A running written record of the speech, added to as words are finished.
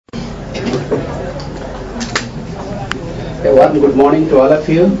One good morning to all of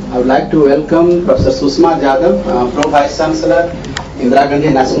you. I would like to welcome Professor Sushma Yadav, Prof. Vice Chancellor, Indira Gandhi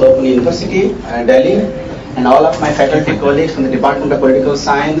National Open University, Delhi, and all of my faculty colleagues from the Department of Political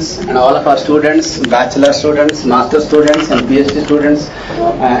Science, and all of our students, bachelor students, master students, and PhD students,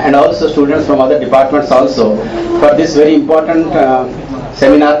 and also students from other departments also, for this very important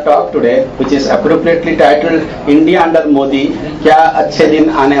seminar talk today, which is appropriately titled India under Modi, Kya Achhe Din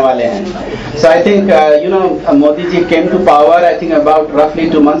Aane Wale Hain. So I think, Modi ji came to power, I think about roughly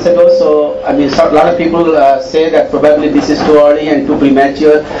 2 months ago. So, a lot of people say that probably this is too early and too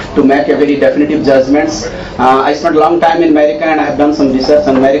premature to make a very definitive judgments. I spent a long time in America and I have done some research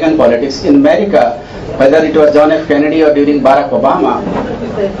on American politics. In America, whether it was John F. Kennedy or during Barack Obama,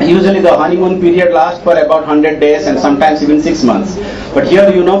 usually the honeymoon period lasts for about 100 days and sometimes even 6 months. But here,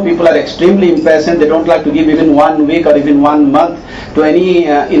 people are extremely impatient. They don't like to give even 1 week or even 1 month to any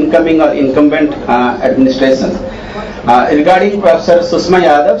incoming or incumbent administration. Regarding Professor Sushma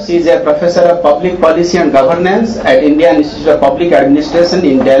Yadav, she is a professor of public policy and governance at Indian Institute of Public Administration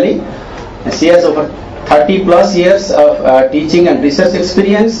in Delhi. She has over 30 plus years of teaching and research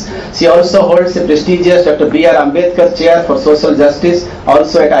experience. She also holds a prestigious Dr. B.R. Ambedkar Chair for Social Justice,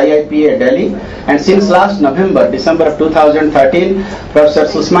 also at IIPA Delhi. And since last December of 2013, Professor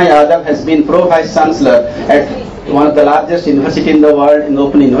Sushma Yadav has been Pro Vice Chancellor at one of the largest university in the world in the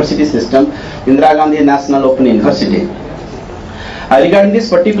Open University system, Indira Gandhi National Open University. Regarding this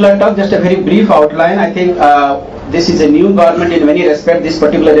particular talk, just a very brief outline. I think this is a new government in many respects. This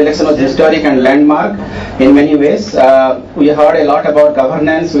particular election was historic and landmark in many ways. We heard a lot about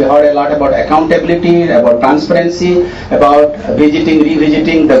governance, we heard a lot about accountability, about transparency, about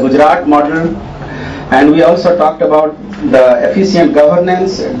revisiting the Gujarat model, and we also talked about the efficient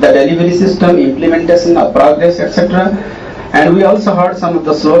governance, the delivery system, implementation of progress, etc. And we also heard some of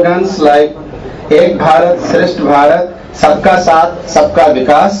the slogans like Ek Bharat, Shresth Bharat, Sabka Saath, Sabka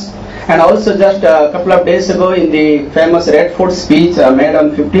Vikas. And also just a couple of days ago in the famous Red Fort speech made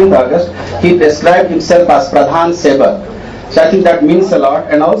on 15th August, he described himself as Pradhan Sevar. So I think that means a lot.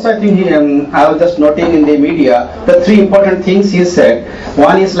 And also I think I was just noting in the media the 3 important things he said.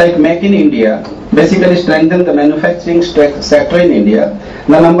 One is like Make in India, basically strengthen the manufacturing sector in India.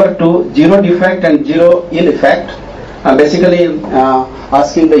 The number 2, zero defect and zero ill effect. Basically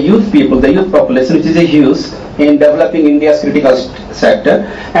asking the youth people, the youth population, which is a huge, in developing India's critical sector.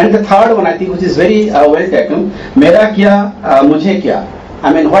 And the third one, I think, which is very well taken, Mera Kya, Mujhe Kya.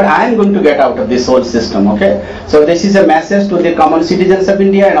 I mean, what I am going to get out of this whole system, okay? So this is a message to the common citizens of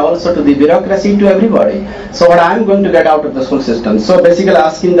India and also to the bureaucracy, to everybody. So what I am going to get out of this whole system. So basically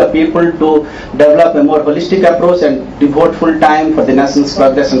asking the people to develop a more holistic approach and devote full time for the nation's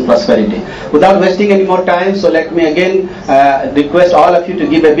progress and prosperity. Without wasting any more time, so let me again request all of you to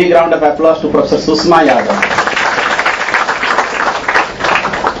give a big round of applause to Professor Sushma Yadav.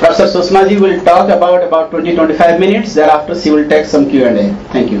 Professor Sushma ji will talk about 20-25 minutes. Thereafter, she will take some Q&A.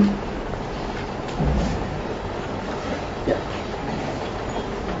 Thank you. Yeah.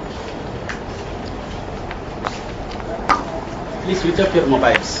 Please switch off your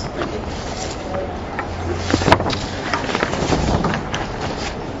mobiles. Thank you.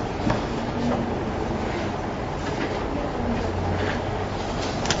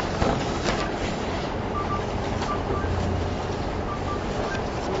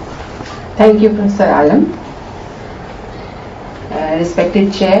 Thank you, Professor Alam.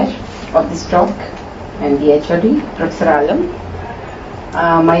 Respected Chair of this talk and the HOD, Professor Alam.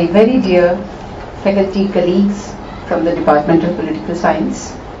 My very dear faculty colleagues from the Department of Political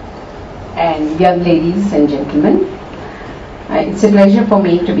Science and young ladies and gentlemen. It's a pleasure for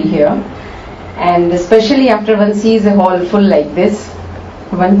me to be here, and especially after one sees a hall full like this,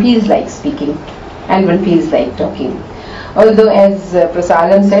 one feels like speaking and one feels like talking. Although, as Professor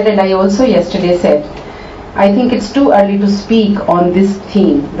Alam said, and I also yesterday said, I think it's too early to speak on this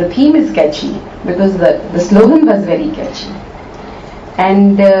theme. The theme is catchy because the slogan was very catchy.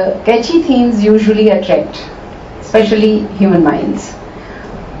 And catchy themes usually attract, especially human minds.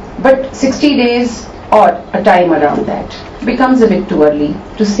 But 60 days or a time around that becomes a bit too early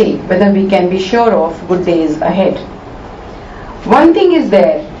to say whether we can be sure of good days ahead. One thing is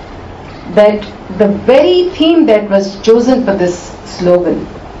there, that the very theme that was chosen for this slogan,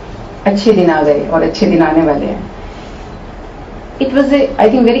 Achhe Din Aa Gaye or Achhe Din Aane Wale Hain, it was a, I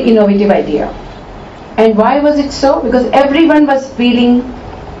think, very innovative idea. And why was it so? Because everyone was feeling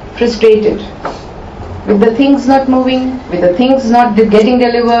frustrated with the things not moving, with the things not getting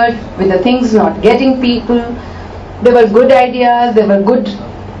delivered, with the things not getting people. There were good ideas, there were good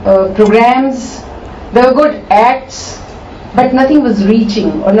programs, there were good acts, but nothing was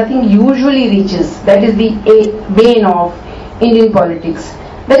reaching, or nothing usually reaches. That is the bane of Indian politics,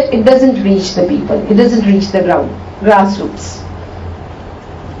 that it doesn't reach the people, it doesn't reach the grassroots.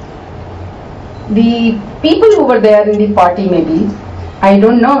 The people who were there in the party, maybe, I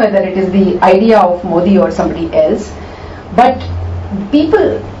don't know whether it is the idea of Modi or somebody else, but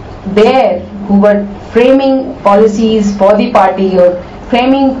people there who were framing policies for the party or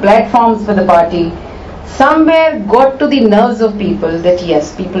framing platforms for the party, somewhere got to the nerves of people that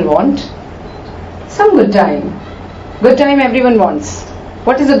yes, people want some good time. Good time everyone wants.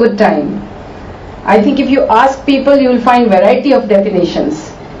 What is a good time? I think if you ask people, you will find variety of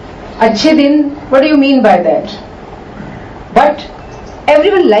definitions. Achhe din, what do you mean by that? But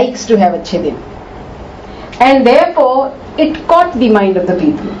everyone likes to have achhe din. And therefore, it caught the mind of the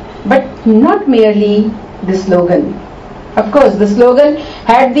people. But not merely the slogan. Of course, the slogan,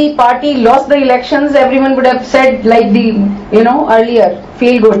 had the party lost the elections, everyone would have said like the, earlier,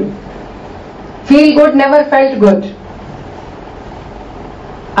 feel good. Feel good never felt good.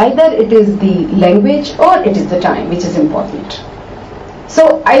 Either it is the language or it is the time which is important.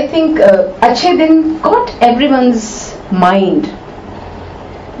 So I think Achhe Din caught everyone's mind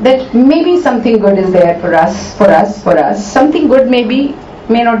that maybe something good is there for us. Something good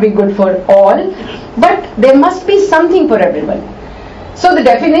may not be good for all, but there must be something for everyone. So the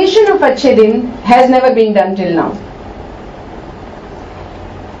definition of Achhe Din has never been done till now.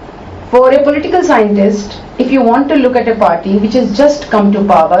 For a political scientist, if you want to look at a party which has just come to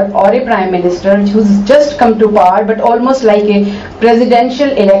power, or a prime minister who's just come to power, but almost like a presidential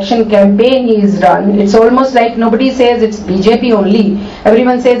election campaign he is run, it's almost like nobody says it's BJP only,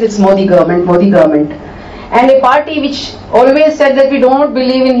 everyone says it's Modi government. And a party which always said that we don't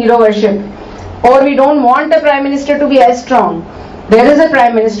believe in hero worship, or we don't want a prime minister to be as strong. There is a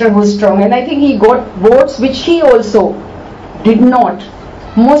prime minister who's strong, and I think he got votes which he also did not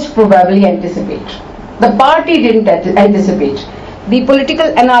most probably anticipate. The party didn't anticipate. The political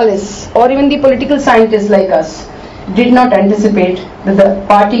analysts or even the political scientists like us did not anticipate that the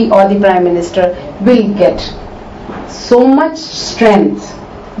party or the prime minister will get so much strength.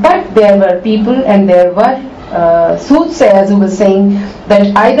 But there were people and there were soothsayers who were saying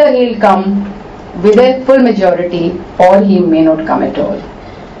that either he'll come with a full majority or he may not come at all.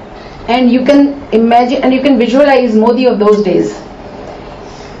 And you can imagine and you can visualize Modi of those days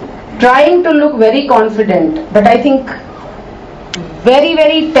trying to look very confident, but I think very,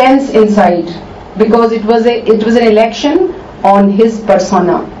 very tense inside, because it was an election on his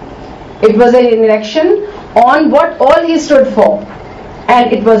persona. It was an election on what all he stood for,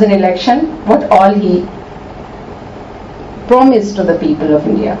 and it was an election what all he promised to the people of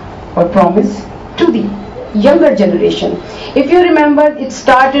India, or promised to the younger generation. If you remember, it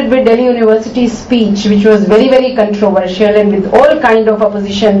started with Delhi University's speech, which was very, very controversial, and with all kind of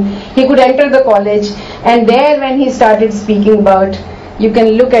opposition. He could enter the college, and there when he started speaking about, you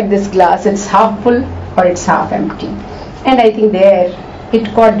can look at this glass, it's half full or it's half empty. And I think there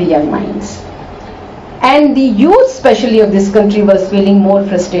it caught the young minds. And the youth especially of this country was feeling more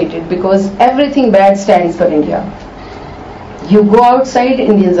frustrated, because everything bad stands for India. You go outside,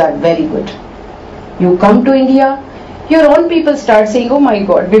 Indians are very good. You come to India, your own people start saying, oh my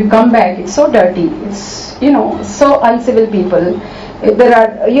God, we've come back, it's so dirty, it's, so uncivil people. There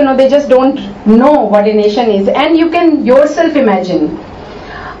are, they just don't know what a nation is. And you can yourself imagine.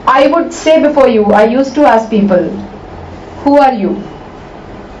 I would say before you, I used to ask people, who are you?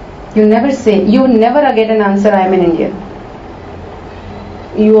 You never get an answer, I am an Indian.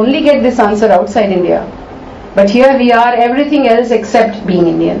 You only get this answer outside India. But here we are, everything else except being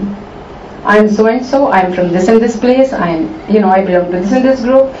Indian. I am so and so, I am from this and this place, I belong to this and this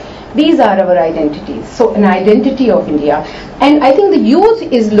group. These are our identities. So an identity of India. And I think the youth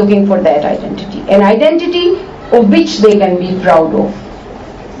is looking for that identity. An identity of which they can be proud of.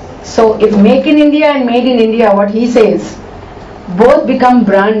 So if Make in India and Made in India, what he says, both become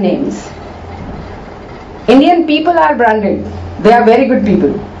brand names. Indian people are branded. They are very good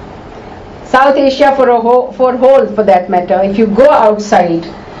people. South Asia for that matter, if you go outside,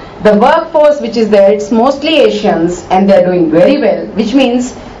 the workforce which is there, it's mostly Asians, and they're doing very well, which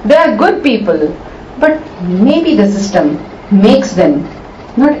means they are good people, but maybe the system makes them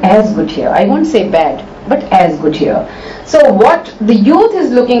not as good here. I won't say bad, but as good here. So what the youth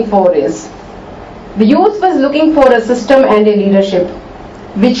is looking for is, the youth was looking for a system and a leadership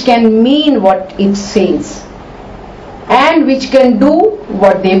which can mean what it says and which can do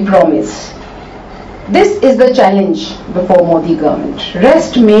what they promise. This is the challenge before Modi government.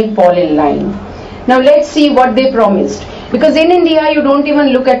 Rest may fall in line. Now let's see what they promised. Because in India you don't even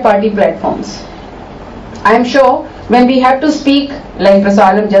look at party platforms. I am sure when we have to speak, like Prof.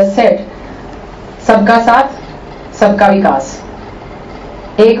 Alam just said, Sabka Saath, Sabka Vikas,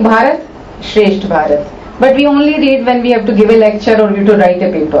 Ek Bharat, Shresht Bharat. But we only read when we have to give a lecture or we have to write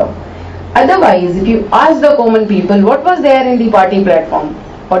a paper. Otherwise, if you ask the common people what was there in the party platform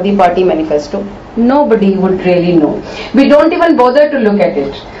or the party manifesto, nobody would really know. We don't even bother to look at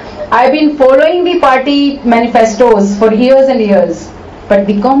it. I've been following the party manifestos for years and years, but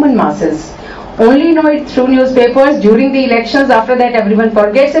the common masses only know it through newspapers during the elections. After that, everyone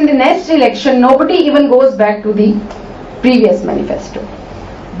forgets. In the next election, nobody even goes back to the previous manifesto.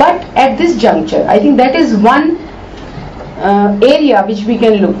 But at this juncture, I think that is one area which we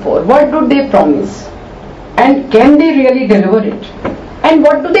can look for. What do they promise? And can they really deliver it? And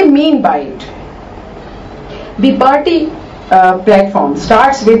what do they mean by it? The party platform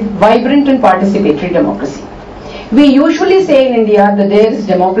starts with vibrant and participatory democracy. We usually say in India that there is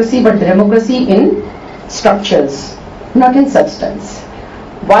democracy, but democracy in structures, not in substance.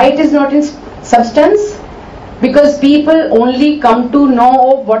 Why it is not in substance? Because people only come to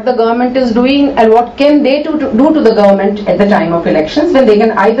know of what the government is doing and what can they do to the government at the time of elections, when they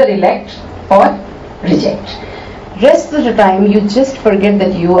can either elect or reject. Rest of the time you just forget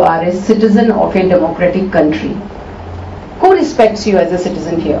that you are a citizen of a democratic country. Who respects you as a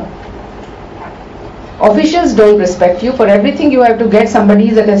citizen here? Officials don't respect you. For everything you have to get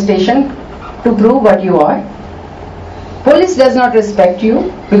somebody's attestation to prove what you are. Police does not respect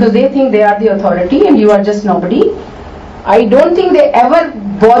you because they think they are the authority and you are just nobody. I don't think they ever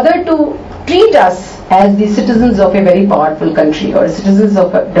bother to treat us as the citizens of a very powerful country or citizens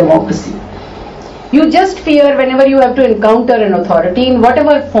of a democracy. You just fear whenever you have to encounter an authority in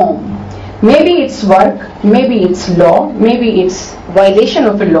whatever form. Maybe it's work, maybe it's law, maybe it's violation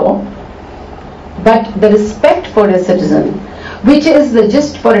of a law. But the respect for a citizen, which is the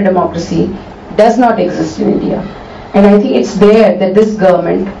gist for a democracy, does not exist in India. And I think it's there that this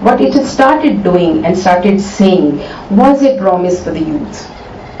government, what it has started doing and started saying, was a promise for the youth,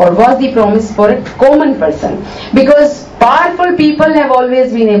 or was the promise for a common person. Because powerful people have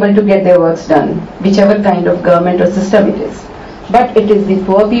always been able to get their works done, whichever kind of government or system it is. But it is the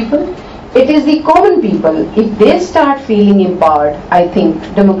poor people, it is the common people. If they start feeling empowered, I think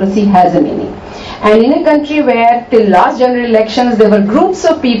democracy has a meaning. And in a country where till last general elections there were groups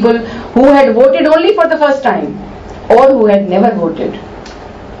of people who had voted only for the first time or who had never voted,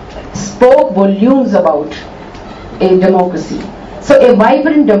 spoke volumes about a democracy. So a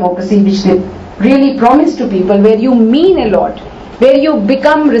vibrant democracy which they really promise to people, where you mean a lot, where you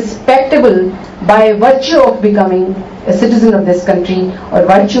become respectable by virtue of becoming a citizen of this country or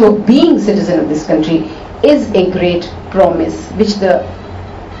virtue of being citizen of this country, is a great promise which the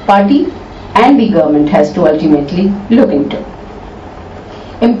party and the government has to ultimately look into.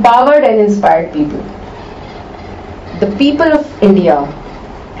 Empowered and inspired people. The people of India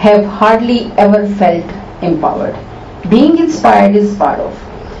have hardly ever felt empowered. Being inspired is far off.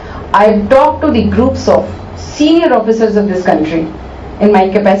 I've talked to the groups of senior officers of this country in my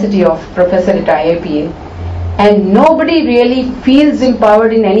capacity of professor at IIPA, and nobody really feels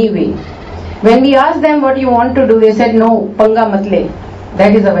empowered in any way. When we ask them what you want to do, they said, no, panga matle.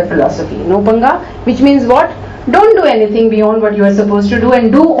 That is our philosophy. No panga, which means what? Don't do anything beyond what you are supposed to do,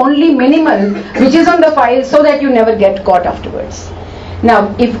 and do only minimal which is on the file so that you never get caught afterwards.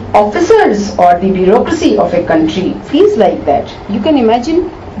 Now, if officers or the bureaucracy of a country feels like that, you can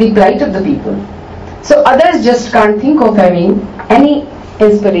imagine the plight of the people. So others just can't think of having any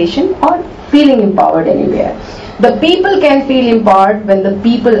inspiration or feeling empowered anywhere. The people can feel empowered when the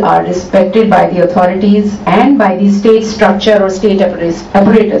people are respected by the authorities and by the state structure or state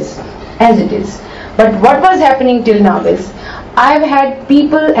apparatus as it is. But what was happening till now is, I've had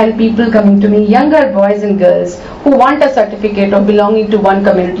people coming to me, younger boys and girls, who want a certificate of belonging to one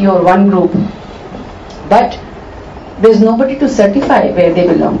community or one group, but there's nobody to certify where they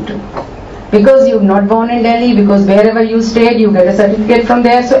belong to. Because you're not born in Delhi, because wherever you stayed, you get a certificate from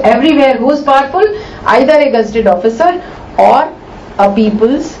there. So everywhere who's powerful, either a gazetted officer or a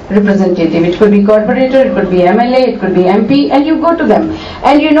people's representative. It could be corporator, it could be MLA, it could be MP, and you go to them.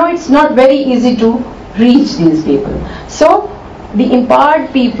 And you know it's not very easy to reach these people. So the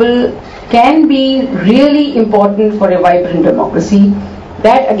empowered people can be really important for a vibrant democracy.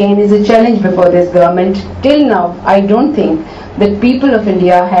 That again is a challenge before this government. Till now, I don't think that people of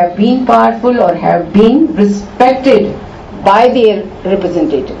India have been powerful or have been respected by their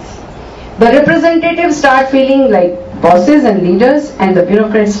representatives. The representatives start feeling like bosses and leaders, and the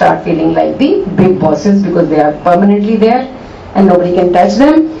bureaucrats start feeling like the big bosses because they are permanently there and nobody can touch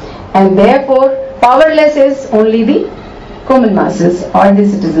them, and therefore powerless is only the common masses or the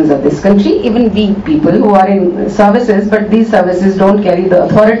citizens of this country, even we people who are in services, but these services don't carry the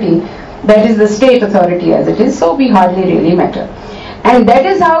authority, that is the state authority as it is, so we hardly really matter. And that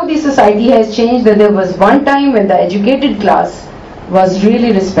is how the society has changed, that there was one time when the educated class was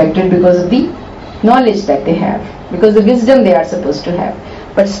really respected because of the knowledge that they have, because the wisdom they are supposed to have.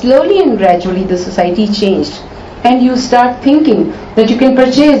 But slowly and gradually the society changed, and you start thinking that you can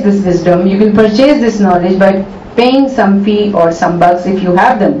purchase this wisdom, you can purchase this knowledge by paying some fee or some bucks if you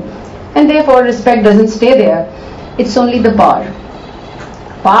have them, and therefore respect doesn't stay there. It's only the power.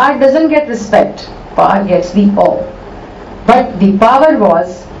 Power doesn't get respect, power gets the awe. But the power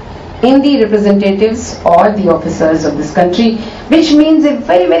was in the representatives or the officers of this country, which means a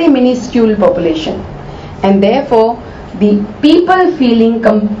very, very minuscule population. And therefore, the people feeling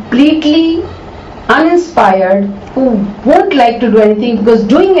completely uninspired, who won't like to do anything, because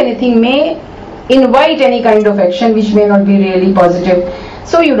doing anything may invite any kind of action which may not be really positive.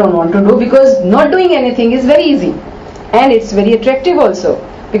 So you don't want to do, because not doing anything is very easy. And it's very attractive also,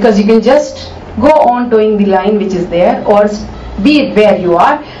 because you can just go on towing the line which is there, or be it where you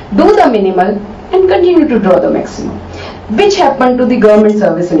are, do the minimal and continue to draw the maximum. Which happened to the government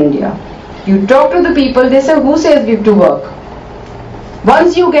service in India. You talk to the people, they say, who says we have to work?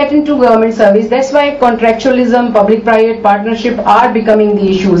 Once you get into government service, that's why contractualism, public-private partnership are becoming the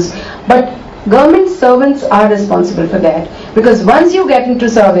issues. But government servants are responsible for that, because once you get into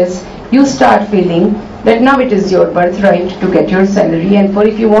service, you start feeling that now it is your birthright to get your salary, and for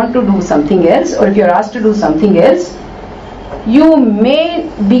if you want to do something else, or if you're asked to do something else, you may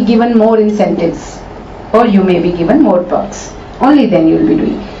be given more incentives, or you may be given more perks. Only then you will be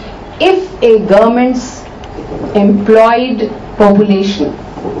doing. If a government's employed population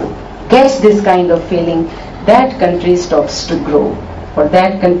gets this kind of feeling, that country stops to grow, or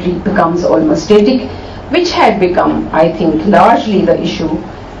that country becomes almost static, which had become, I think, largely the issue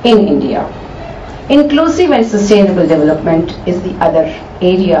in India. Inclusive and sustainable development is the other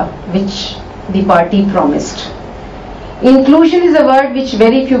area which the party promised. Inclusion is a word which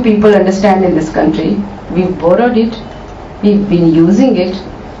very few people understand in this country. We've borrowed it, we've been using it,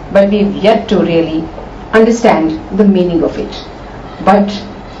 but we've yet to really understand the meaning of it. But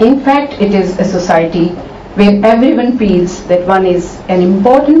in fact, it is a society where everyone feels that one is an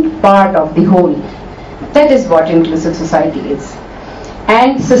important part of the whole. That is what inclusive society is.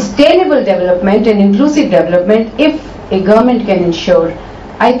 And sustainable development and inclusive development, if a government can ensure,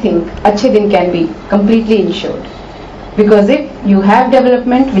 I think Achhe Din can be completely ensured. Because if you have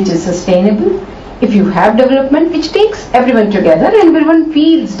development which is sustainable, if you have development which takes everyone together and everyone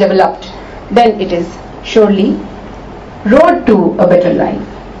feels developed, then it is surely road to a better life.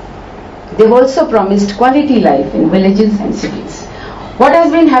 They've also promised quality life in villages and cities. What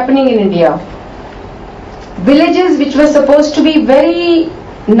has been happening in India? Villages which were supposed to be very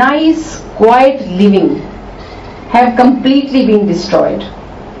nice, quiet living have completely been destroyed.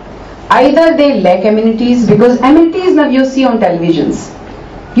 Either they lack amenities, because amenities now you see on televisions.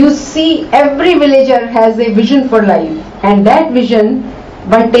 You see every villager has a vision for life, and that vision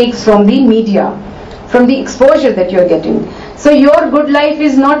one takes from the media, from the exposure that you are getting. So your good life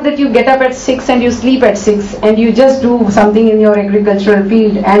is not that you get up at 6 and you sleep at 6 and you just do something in your agricultural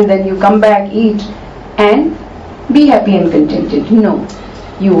field and then you come back, eat and be happy and contented. No.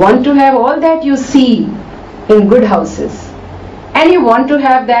 You want to have all that you see in good houses, and you want to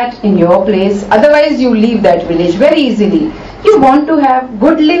have that in your place, otherwise you leave that village very easily. You want to have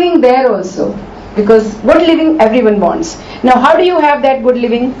good living there also, because good living everyone wants. Now how do you have that good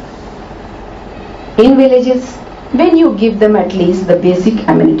living? In villages, when you give them at least the basic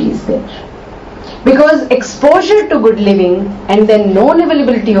amenities there. Because exposure to good living and then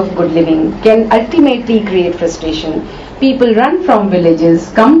non-availability of good living can ultimately create frustration. People run from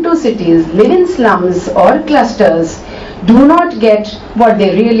villages, come to cities, live in slums or clusters, do not get what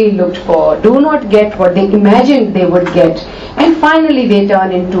they really looked for, do not get what they imagined they would get, and finally they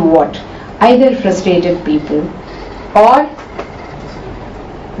turn into what? Either frustrated people or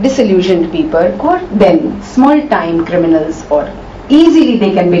disillusioned people, or then small-time criminals, or easily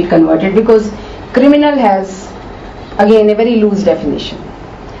they can be converted, because criminal has again a very loose definition.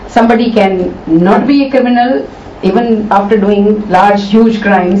 Somebody can not be a criminal even after doing large, huge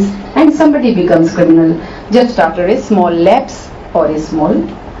crimes, and somebody becomes criminal just after a small lapse or a small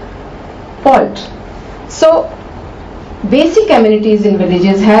fault. So basic amenities in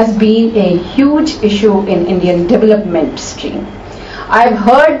villages has been a huge issue in Indian development stream. I've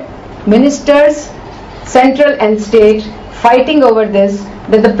heard ministers, central and state, fighting over this,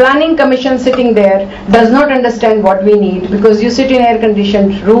 that the planning commission sitting there does not understand what we need, because you sit in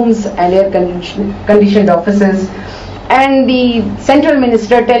air-conditioned rooms and air-conditioned offices, and the central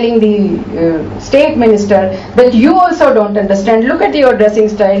minister telling the state minister that you also don't understand, look at your dressing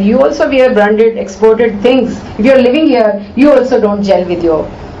style, you also wear branded exported things, if you're living here you also don't gel with your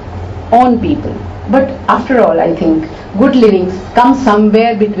own people. But after all, I think good living comes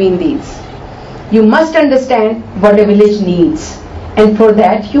somewhere between these. You must understand what a village needs, and for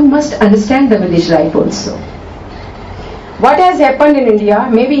that you must understand the village life also. What has happened in India,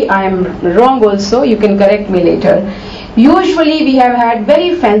 maybe I am wrong also, you can correct me later. Usually we have had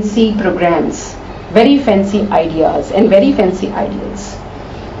very fancy programs, very fancy ideas and very fancy ideals.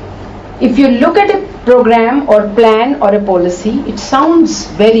 If you look at a program or plan or a policy, it sounds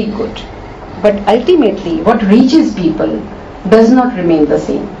very good. But ultimately what reaches people does not remain the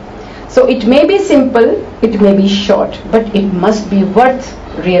same. So it may be simple, it may be short, but it must be worth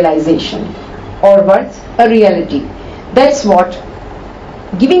realization or worth a reality. That's what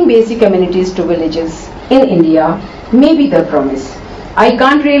giving basic amenities to villages in India may be the promise. I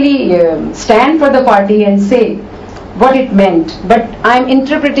can't really stand for the party and say what it meant, but I'm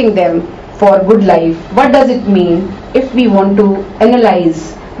interpreting them for good life. What does it mean if we want to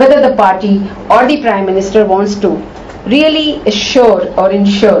analyze whether the party or the Prime Minister wants to really assure or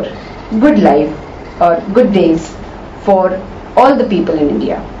ensure good life or good days for all the people in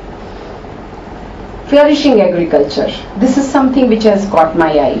India. Flourishing agriculture. This is something which has caught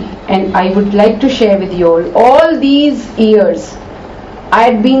my eye, and I would like to share with you all these years I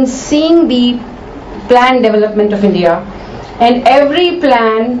had been seeing the plan development of India, and every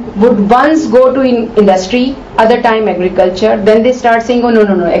plan would once go to industry, other time agriculture, then they start saying, oh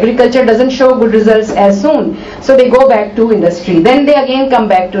no, agriculture doesn't show good results as soon, so they go back to industry, then they again come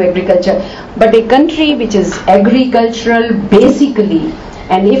back to agriculture. But a country which is agricultural basically,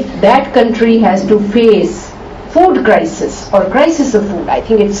 and if that country has to face food crisis or crisis of food, I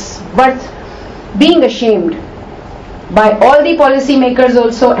think it's worth being ashamed by all the policy makers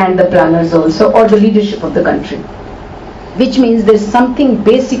also and the planners also, or the leadership of the country, which means there's something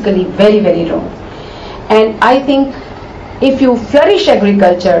basically very, very wrong. And I think if you flourish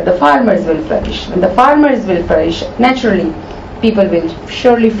agriculture, the farmers will flourish. When the farmers will flourish, naturally people will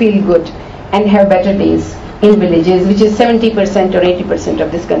surely feel good and have better days in villages, which is 70% or 80%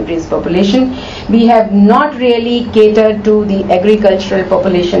 of this country's population. We have not really catered to the agricultural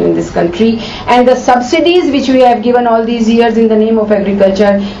population in this country, and the subsidies which we have given all these years in the name of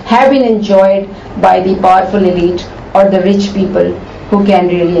agriculture have been enjoyed by the powerful elite or the rich people who can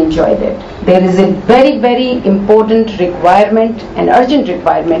really enjoy that. There is a very, very important requirement, an urgent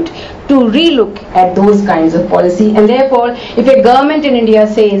requirement, to relook at those kinds of policy. And therefore, if a government in India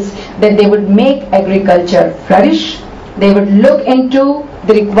says that they would make agriculture flourish, they would look into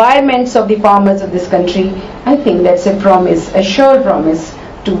the requirements of the farmers of this country, I think that's a promise, a sure promise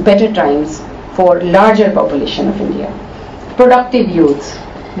to better times for larger population of India. Productive youth.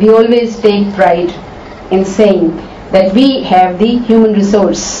 We always take pride in saying that we have the human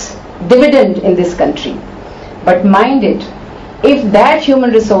resource dividend in this country. But mind it, if that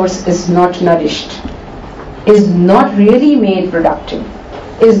human resource is not nourished, is not really made productive,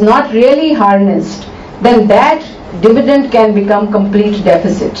 is not really harnessed, then that dividend can become complete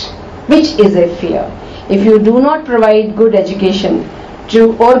deficit, which is a fear. If you do not provide good education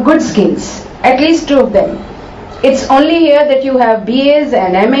or good skills, at least two of them, it's only here that you have BAs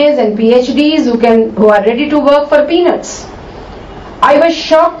and MAs and PhDs who are ready to work for peanuts. I was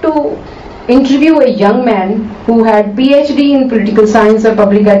shocked to interview a young man who had PhD in political science or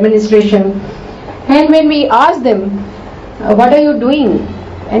public administration, and when we asked them, what are you doing?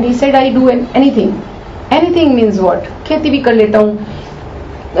 And he said, I do anything. Anything means what? खेती भी कर लेता हूँ,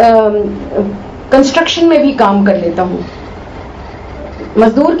 construction में भी काम कर लेता हूँ,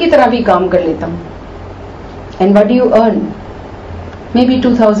 मजदूर की तरह भी काम कर लेता हूँ. And what do you earn? Maybe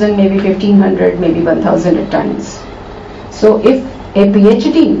 2,000, maybe 1,500, maybe 1,000 at times. So if a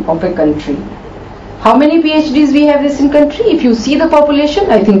PhD of a country, how many PhDs we have this in country? If you see the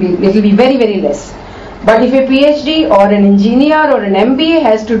population, I think it will be very, very less. But if a PhD or an engineer or an MBA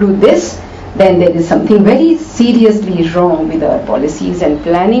has to do this, then there is something very seriously wrong with our policies and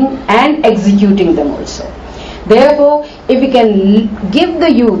planning and executing them also. Therefore, if we can give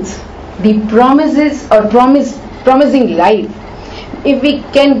the youth the promises or promising life, if we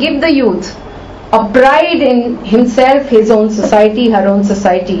can give the youth a pride in himself, his own society,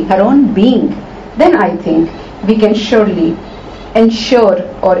 her own being, then I think we can surely ensure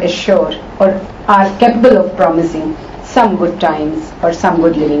or assure or are capable of promising some good times or some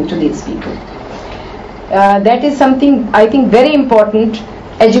good living to these people. That is something I think very important.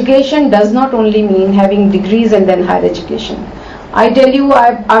 Education does not only mean having degrees and then higher education. I tell you,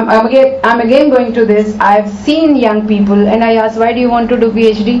 I'm again going to this. I've seen young people and I ask, why do you want to do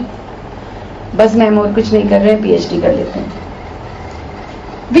PhD? बस ma'am और कुछ नहीं कर रहे हैं, PhD कर लेते हैं.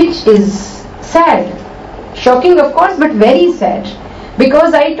 Which is sad. Shocking of course, but very sad.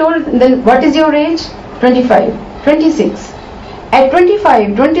 Because I told them, what is your age? 25, 26. At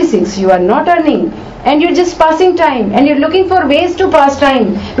 25, 26, you are not earning and you're just passing time and you're looking for ways to pass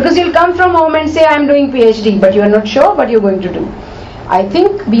time, because you'll come from home and say, I'm doing PhD, but you are not sure what you're going to do. I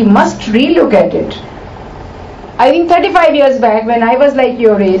think we must relook at it. I think 35 years back, when I was like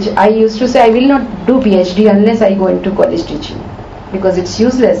your age, I used to say, I will not do PhD unless I go into college teaching, because it's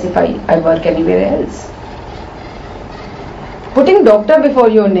useless if I work anywhere else. Putting doctor before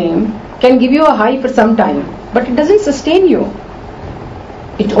your name can give you a high for some time, but it doesn't sustain you.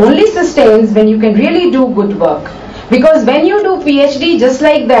 It only sustains when you can really do good work. Because when you do PhD just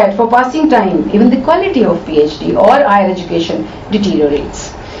like that for passing time, even the quality of PhD or higher education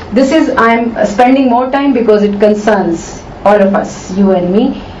deteriorates. This is, I'm spending more time because it concerns all of us, you and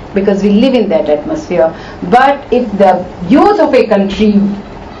me, because we live in that atmosphere. But if the youth of a country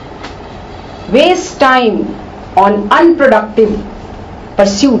waste time on unproductive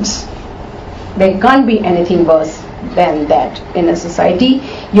pursuits, there can't be anything worse than that in a society.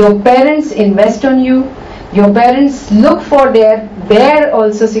 Your parents invest on you, your parents look for their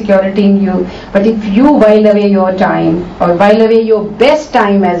also security in you, but if you while away your time, or while away your best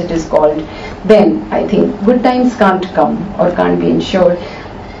time as it is called, then I think good times can't come or can't be ensured.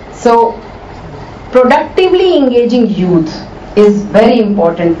 So productively engaging youth is very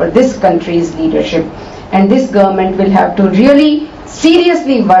important for this country's leadership, and this government will have to really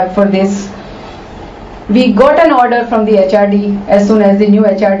seriously work for this. We got an order from the HRD as soon as the new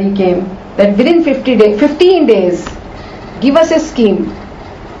HRD came, that within 15 days, give us a scheme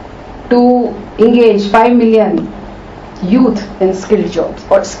to engage 5 million youth in skilled jobs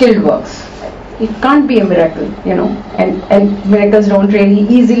or skilled works. It can't be a miracle, and miracles don't really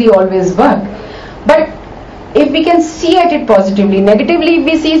easily always work. But if we can see at it positively, negatively if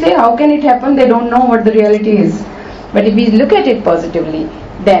we see, say, how can it happen? They don't know what the reality is. But if we look at it positively,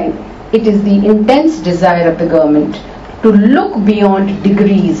 then it is the intense desire of the government to look beyond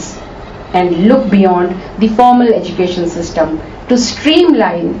degrees and look beyond the formal education system to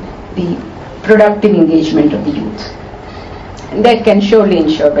streamline the productive engagement of the youth. And that can surely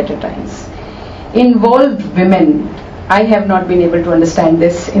ensure better times. Involved women, I have not been able to understand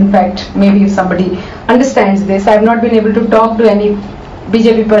this. In fact, maybe if somebody understands this, I have not been able to talk to any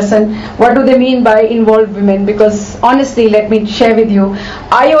BJP person, what do they mean by involved women? Because honestly, let me share with you,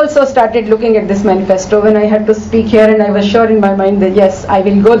 I also started looking at this manifesto when I had to speak here, and I was sure in my mind that yes, I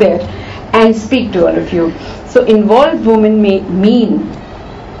will go there and speak to all of you. So involved women may mean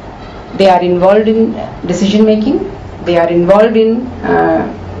they are involved in decision making, they are involved in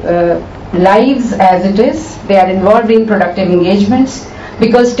lives as it is, they are involved in productive engagements,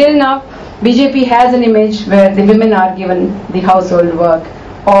 because till now BJP has an image where the women are given the household work,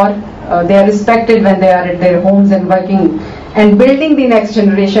 or they are respected when they are at their homes and working and building the next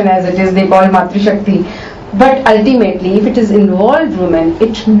generation, as it is, they call Matri Shakti. But ultimately, if it is involved women,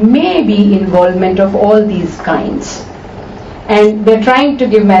 it may be involvement of all these kinds. And they're trying to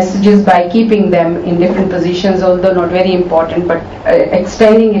give messages by keeping them in different positions, although not very important, but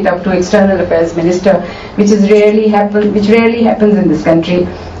extending it up to External Affairs Minister, which rarely happens in this country.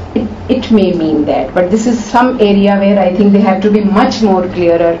 It may mean that, but this is some area where I think they have to be much more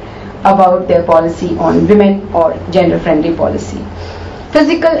clearer about their policy on women or gender-friendly policy.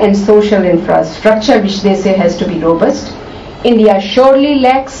 Physical and social infrastructure, which they say has to be robust. India surely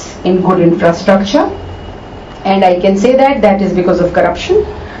lacks in good infrastructure, and I can say that is because of corruption.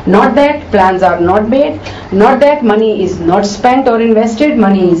 Not that plans are not made, not that money is not spent or invested,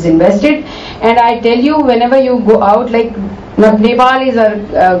 money is invested. And I tell you, whenever you go out, like Nepal is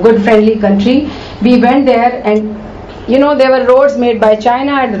a good friendly country, we went there and there were roads made by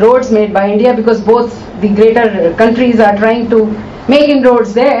China and roads made by India, because both the greater countries are trying to make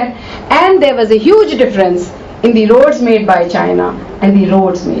inroads there, and there was a huge difference in the roads made by China and the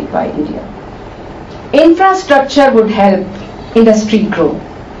roads made by India. Infrastructure would help industry grow.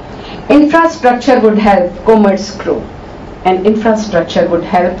 Infrastructure would help commerce grow, and infrastructure would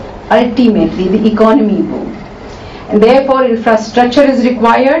help ultimately the economy boom. And therefore infrastructure is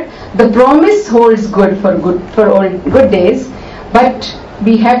required. The promise holds good for all good days, but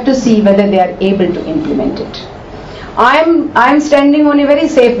we have to see whether they are able to implement it. I'm standing on a very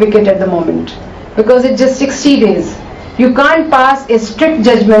safe wicket at the moment, because it's just 60 days. You can't pass a strict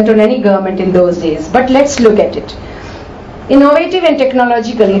judgment on any government in those days, but let's look at it. Innovative and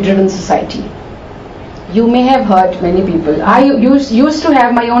technologically driven society. you may have heard many people. I used to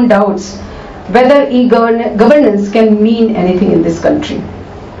have my own doubts whether e-governance can mean anything in this country.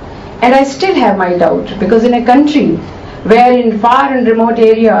 And I still have my doubt, because in a country where in far and remote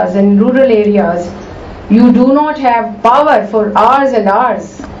areas and rural areas you do not have power for hours and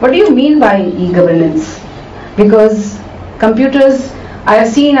hours, what do you mean by e-governance? Because computers I have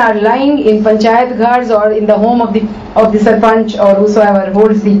seen are lying in panchayat ghars or in the home of the sarpanch or whosoever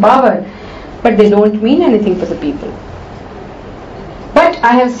holds the power, but they don't mean anything for the people. But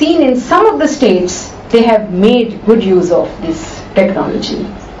I have seen in some of the states they have made good use of this technology.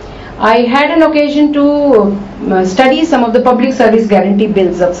 I had an occasion to study some of the public service guarantee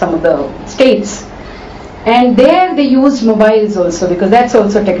bills of some of the states, and there they used mobiles also, because that's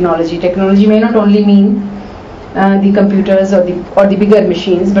also technology. Technology may not only mean the computers or the bigger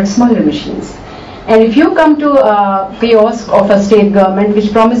machines, but smaller machines. And if you come to a kiosk of a state government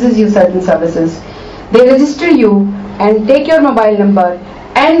which promises you certain services, they register you and take your mobile number,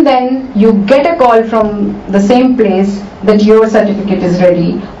 and then you get a call from the same place that your certificate is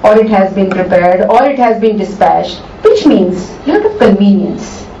ready, or it has been prepared, or it has been dispatched, which means a lot of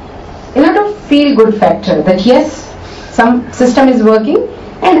convenience, a lot of feel-good factor that yes, some system is working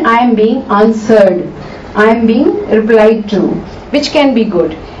and I am being answered, I am being replied to, which can be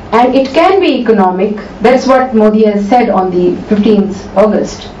good. And it can be economic. That's what Modi has said on the 15th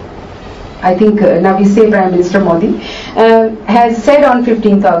August. I think now we say Prime Minister Modi has said on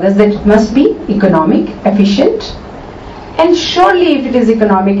 15th August that it must be economic, efficient, and surely if it is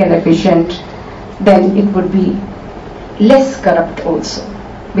economic and efficient, then it would be less corrupt also,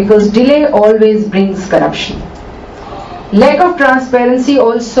 because delay always brings corruption. Lack of transparency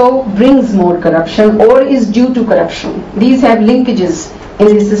also brings more corruption or is due to corruption. These have linkages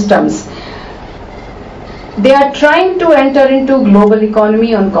in the systems. They are trying to enter into global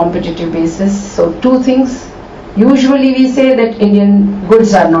economy on competitive basis. So two things. Usually we say that Indian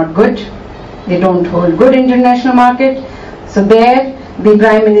goods are not good. They don't hold good international market. So there the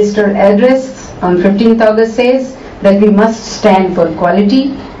Prime Minister address on 15th August says that we must stand for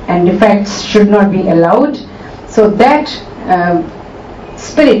quality and defects should not be allowed. So that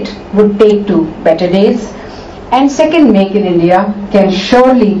spirit would take to better days. And second, Make in India can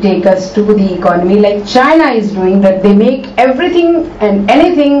surely take us to the economy like China is doing, that they make everything and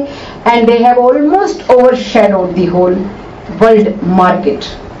anything, and they have almost overshadowed the whole world market,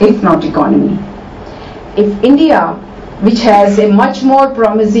 if not economy. If India, which has a much more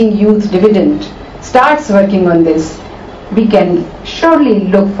promising youth dividend, starts working on this, we can surely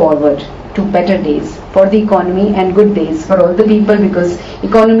look forward to better days for the economy and good days for all the people, because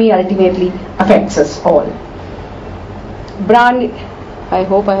economy ultimately affects us all. Brand, I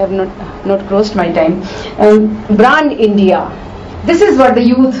hope I have not crossed my time. Brand India. This is what the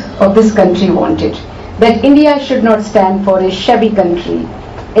youth of this country wanted. That India should not stand for a shabby country,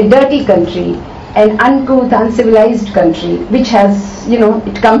 a dirty country, an uncouth, uncivilized country, which has,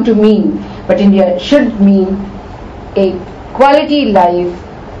 it come to mean. But India should mean a quality life,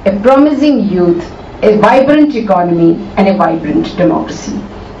 a promising youth, a vibrant economy, and a vibrant democracy.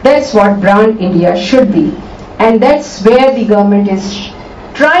 That's what Brand India should be. And that's where the government is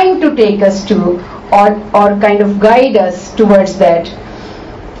trying to take us to, or kind of guide us towards that.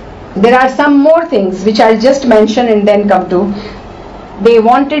 There are some more things which I'll just mention and then come to. They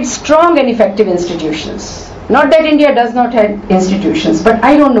wanted strong and effective institutions. Not that India does not have institutions, but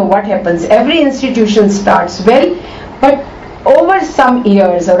I don't know what happens. Every institution starts well, but over some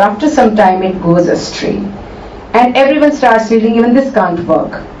years or after some time it goes astray. And everyone starts feeling even this can't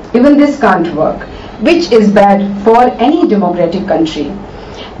work. Even this can't work, which is bad for any democratic country.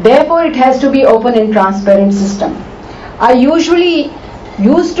 Therefore, it has to be open and transparent system. I usually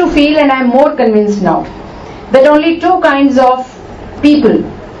used to feel, and I'm more convinced now, that only two kinds of people,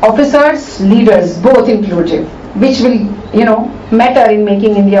 officers, leaders, both inclusive, which will, matter in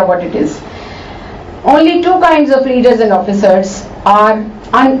making India what it is. Only two kinds of leaders and officers are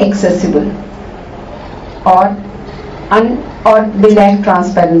inaccessible, or they lack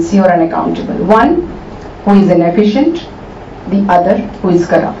transparency or unaccountable. One who is inefficient, the other who is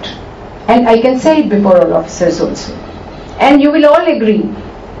corrupt. And I can say it before all officers also. And you will all agree,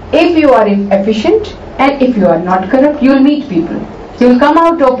 if you are efficient and if you are not corrupt, you will meet people. You will come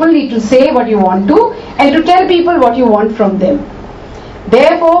out openly to say what you want to and to tell people what you want from them.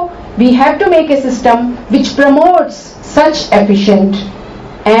 Therefore, we have to make a system which promotes such efficient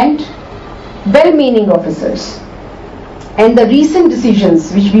and well-meaning officers. And the recent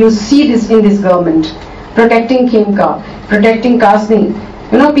decisions which we see in this government, protecting Khemka, protecting Kasni,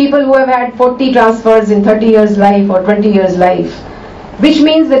 people who have had 40 transfers in 30 years life or 20 years life, which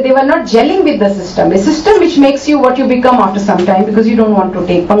means that they were not gelling with the system. A system which makes you what you become after some time, because you don't want to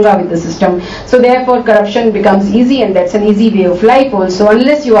take panga with the system. So therefore corruption becomes easy, and that's an easy way of life also,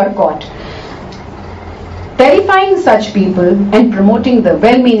 unless you are caught. Terrifying such people and promoting the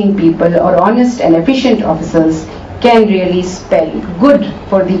well-meaning people or honest and efficient officers can really spell good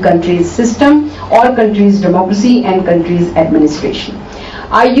for the country's system or country's democracy and country's administration.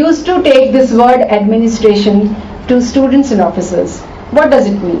 I used to take this word administration to students and officers. What does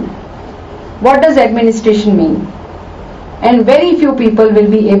it mean? What does administration mean? And very few people will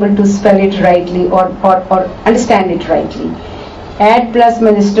be able to spell it rightly or understand it rightly. Ad plus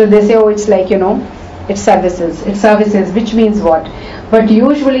minister, they say, oh, it's like, it's services, which means what? But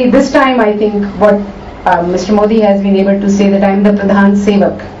usually this time I think what Mr. Modi has been able to say, that I am the Pradhan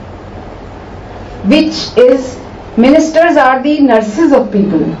Sevak, which is ministers are the nurses of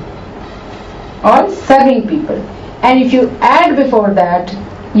people or serving people. And if you add before that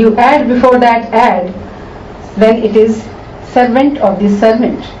ad, then it is servant of the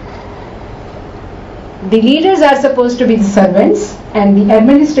servant. The leaders are supposed to be the servants, and the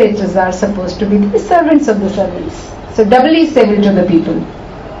administrators are supposed to be the servants of the servants. So doubly civil to the people,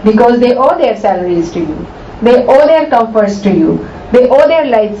 because they owe their salaries to you, they owe their comforts to you, they owe their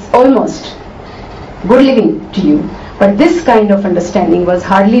lives almost, good living to you. But this kind of understanding was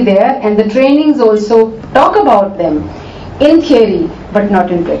hardly there, and the trainings also talk about them in theory but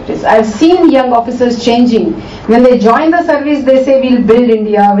not in practice. I've seen young officers changing. When they join the service, they say we'll build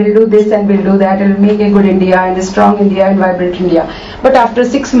India, we'll do this and we'll do that, we'll make a good India and a strong India and vibrant India. But after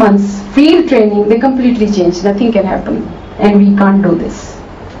 6 months field training, they completely change. Nothing can happen, and we can't do this.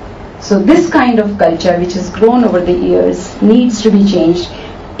 So this kind of culture which has grown over the years needs to be changed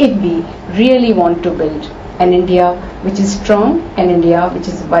if we really want to build an India which is strong, an India which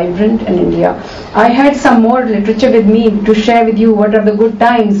is vibrant, an India. I had some more literature with me to share with you what are the good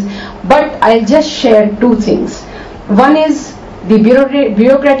times, but I'll just share two things. One is the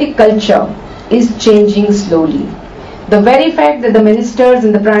bureaucratic culture is changing slowly. The very fact that the ministers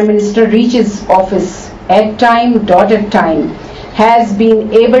and the Prime Minister reaches office at time, dotted time, has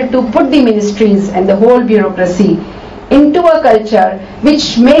been able to put the ministries and the whole bureaucracy into a culture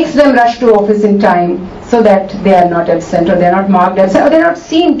which makes them rush to office in time, so that they are not absent, or they are not marked absent, or they are not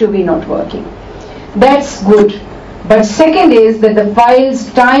seen to be not working. That's good. But second is that the file's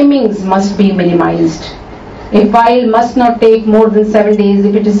timings must be minimized. A file must not take more than 7 days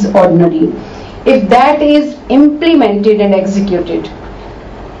if it is ordinary. If that is implemented and executed,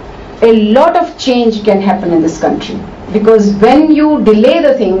 a lot of change can happen in this country. Because when you delay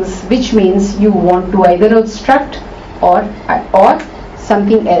the things, which means you want to either obstruct or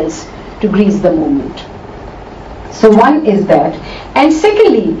something else to grease the movement. So one is that. And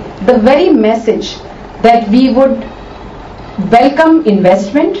secondly, the very message that we would welcome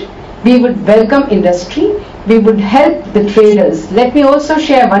investment, we would welcome industry, we would help the traders. Let me also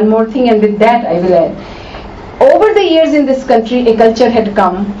share one more thing, and with that I will add. Over the years in this country, a culture had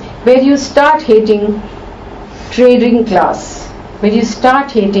come where you start hating trading class, where you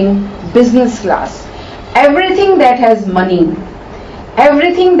start hating business class. Everything that has money,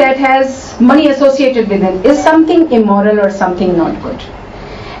 everything that has money associated with it is something immoral or something not good.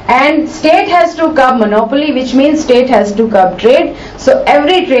 And state has to curb monopoly, which means state has to curb trade. So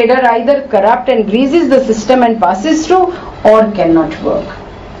every trader either corrupt and greases the system and passes through, or cannot work.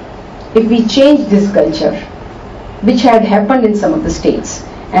 If we change this culture, which had happened in some of the states,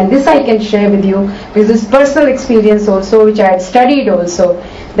 and this I can share with you because this personal experience also, which I had studied also,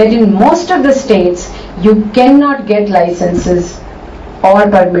 that in most of the states you cannot get licenses or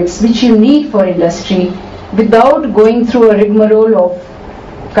permits which you need for industry without going through a rigmarole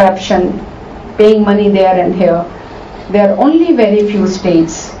of corruption, paying money there and here. There are only very few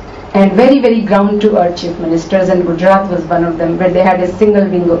states and very, very ground to earth chief ministers, and Gujarat was one of them, where they had a single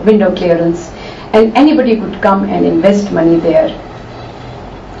window clearance and anybody could come and invest money there.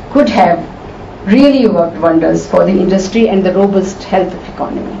 Could have really worked wonders for the industry and the robust health of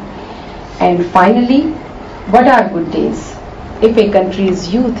economy. And finally, what are good days? If a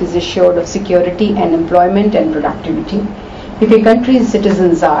country's youth is assured of security and employment and productivity, if a country's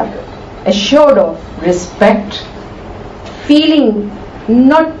citizens are assured of respect, feeling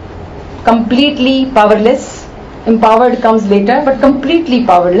not completely powerless, empowered comes later, but completely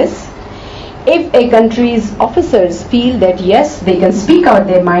powerless, if a country's officers feel that yes, they can speak out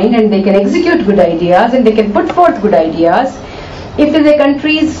their mind and they can execute good ideas and they can put forth good ideas, if the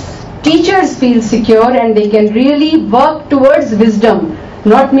country's teachers feel secure and they can really work towards wisdom,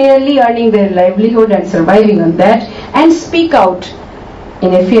 not merely earning their livelihood and surviving on that, and speak out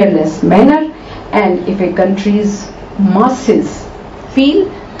in a fearless manner, and if a country's masses feel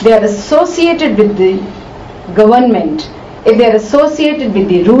they are associated with the government, if they are associated with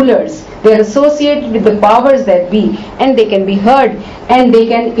the rulers, they are associated with the powers that be, and they can be heard, and they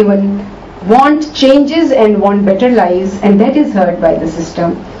can even want changes and want better lives, and that is heard by the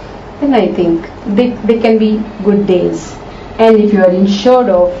system, then I think they can be good days. And if you are insured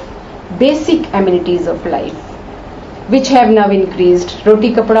of basic amenities of life, which have now increased,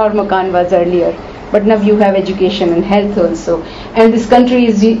 roti, kapda or makan was earlier, but now you have education and health also. And this country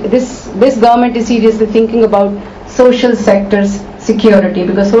is, this government is seriously thinking about social sector's security,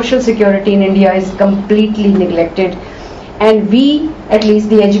 because social security in India is completely neglected. And we, at least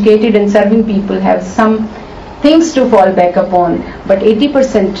the educated and serving people, have some things to fall back upon. But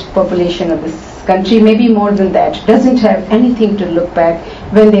 80% population of this country, maybe more than that, doesn't have anything to look back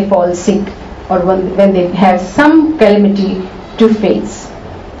when they fall sick or when they have some calamity to face.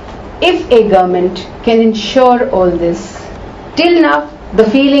 If a government can ensure all this, till now the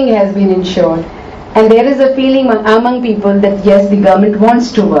feeling has been ensured, and there is a feeling among people that yes, the government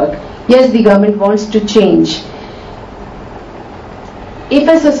wants to work, yes, the government wants to change. If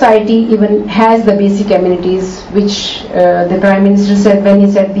a society even has the basic amenities, which the Prime Minister said when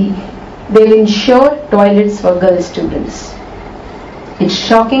he said they'll ensure toilets for girl students, it's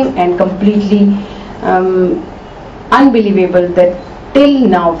shocking and completely unbelievable that till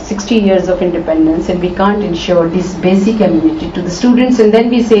now, 60 years of independence, and we can't ensure this basic amenity to the students, and then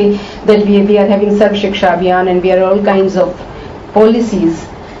we say that we are having Sarv Shiksha Abhiyan and we are all kinds of policies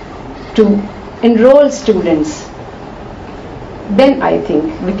to enroll students. Then I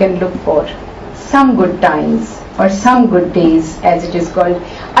think we can look for some good times or some good days, as it is called.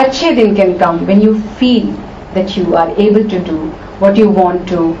 Achhe din can come when you feel that you are able to do what you want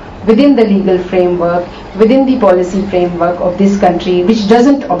to within the legal framework, within the policy framework of this country, which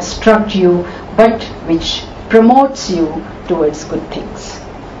doesn't obstruct you but which promotes you towards good things.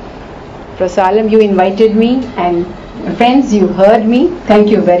 Professor Alam, you invited me, and friends, you heard me. Thank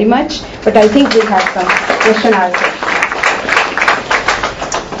you very much. But I think we'll have some question answer.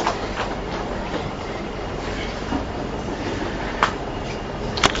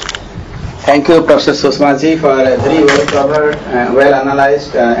 Thank you, Professor Sushma ji, for a very well covered, well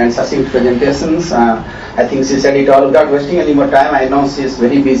analyzed and succinct presentations. I think she said it all without wasting any more time. I know she is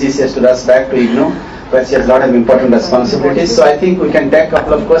very busy, she has to rush back to IGNOU, but she has a lot of important responsibilities. So I think we can take a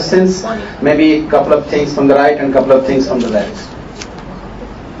couple of questions, maybe a couple of things from the right and a couple of things from the left.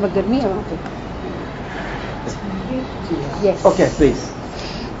 Yes. Okay, please.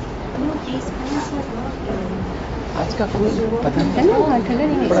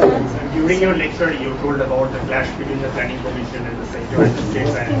 During your lecture, you told about the clash between the Planning Commission and the United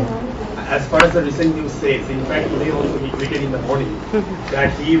States. And as far as the recent news says, in fact, today also he tweeted in the morning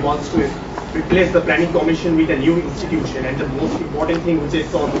that he wants to replace the Planning Commission with a new institution. And the most important thing which I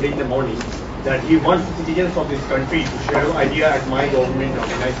saw today in the morning, that he wants the citizens of this country to share idea at my government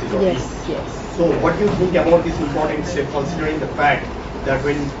organizes. Yes. So what do you think about this important step, considering the fact that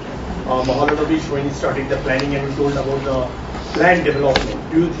when Mahalanovich, when he started the planning and he told about the plan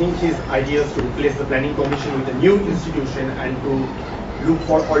development, do you think his ideas to replace the Planning Commission with a new institution and to look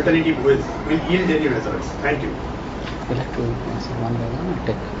for alternative ways will yield any results? Thank you. We'll have to answer one by one or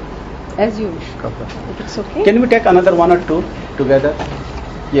take? As you wish. If it's okay. Can we take another one or two together?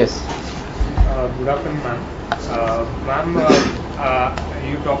 Yes. Good afternoon, ma'am.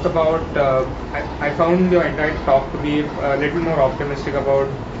 You talked about, I found your entire talk to be a little more optimistic about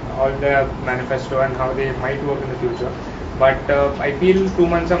all the manifesto and how they might work in the future. But I feel 2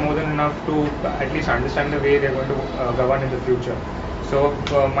 months are more than enough to at least understand the way they're going to govern in the future. So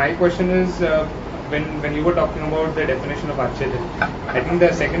my question is, when you were talking about the definition of Achhe Din, I think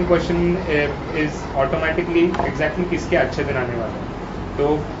the second question is automatically exactly kiske Achhe Din aane wale.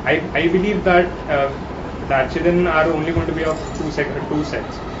 So I believe that the Achhe Din are only going to be of two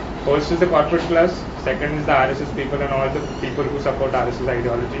sets. First is the corporate class, second is the RSS people and all the people who support RSS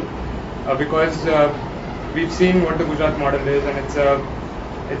ideology. Because we've seen what the Gujarat model is, and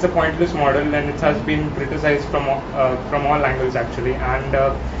it's a pointless model, and it has been criticized from all angles actually. And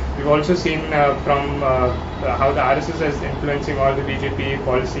we've also seen from how the RSS is influencing all the BJP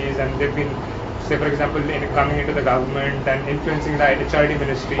policies, and they've been, say for example, coming into the government and influencing the HRD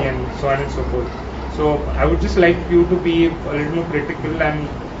ministry and so on and so forth. So I would just like you to be a little more critical and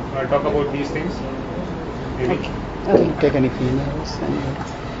talk about these things. Maybe. Okay. Take any females?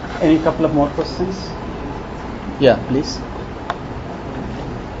 Any couple of more questions? Yeah, please.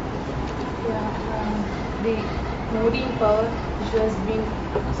 The Modi in power, which has been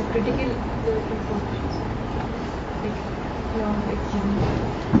so critical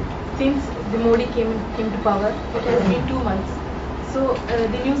since the Modi came to power, it has been 2 months. So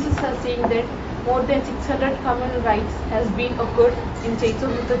the news are saying that more than 600 communal rights has been occurred in states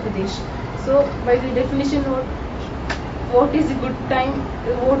of Uttar Pradesh. So by the definition, what is a good time?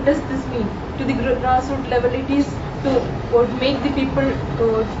 What does this mean to the grassroots level? It is to make the people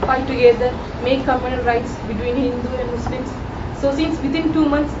fight together, make communal rights between Hindu and Muslims. So since within 2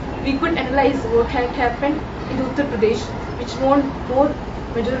 months we could analyze what had happened in Uttar Pradesh, which won more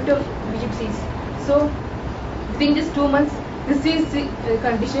majority of BJPs. So within just 2 months, this is the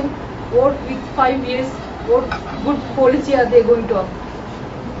condition. What with 5 years, what good policy are they going to up?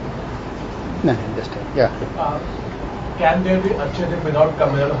 No, just yeah. Can there be Achyadik without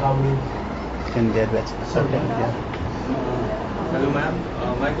communal harmony? Can there be? Okay. Yeah. Hello ma'am,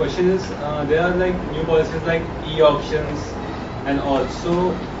 my question is, there are like new policies like e-auctions and all,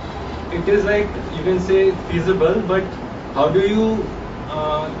 so it is like, you can say feasible, but how do you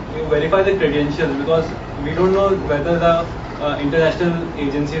verify the credentials, because we don't know whether the international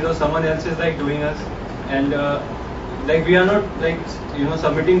agencies or someone else is like doing us, and like we are not like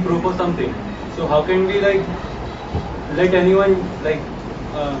submitting proof or something, so how can we like let anyone like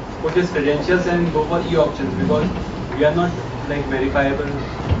put his credentials and go for e-auctions, because we are not like verifiable.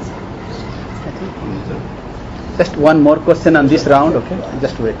 Just one more question on this round, okay?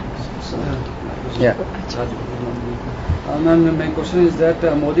 Just wait. Yeah. Ma'am, my question is that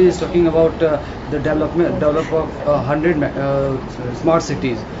Modi is talking about the development of 100 smart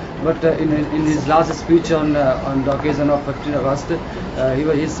cities, but in his last speech on the occasion of 15th August,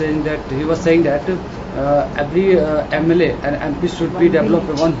 he was saying that every MLA and MP should be developed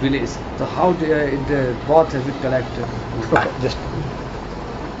in one village. So how both have it connected? Okay, just.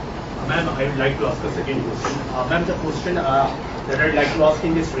 Ma'am, I would like to ask a second question. Ma'am, the question that I'd like to ask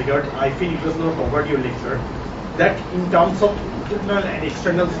in this regard, I feel it was not covered your lecture, that in terms of internal and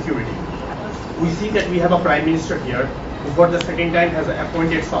external security, we see that we have a Prime Minister here who for the second time has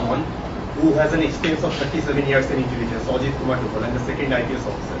appointed someone who has an experience of 37 years in intelligence, Ajit Kumar Duggal, and the second IPS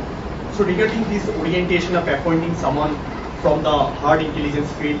officer. So regarding this orientation of appointing someone from the hard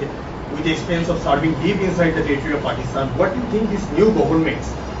intelligence field with the experience of serving deep inside the territory of Pakistan, what do you think this new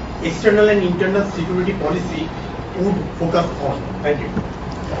government's external and internal security policy would focus on? Thank you.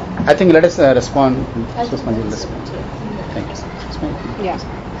 I think let us respond. Sushma will respond. Thank you. Sushma. Yeah.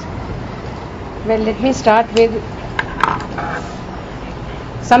 Well, let me start with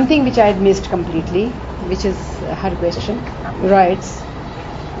something which I had missed completely, which is her question, rights.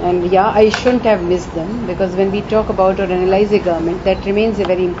 And yeah, I shouldn't have missed them, because when we talk about or analyze a government, that remains a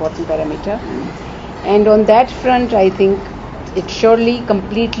very important parameter. And on that front, I think it's surely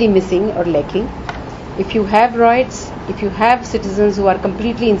completely missing or lacking. If you have rights, if you have citizens who are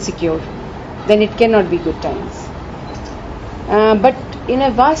completely insecure, then it cannot be good times. But in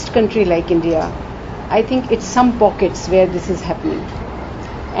a vast country like India, I think it's some pockets where this is happening.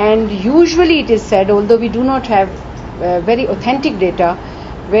 And usually it is said, although we do not have very authentic data,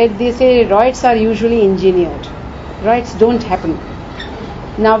 where they say rights are usually engineered. Rights don't happen.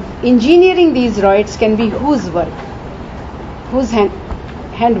 Now, engineering these rights can be whose work? Whose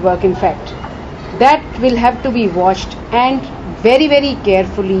handwork, in fact. That will have to be watched and very, very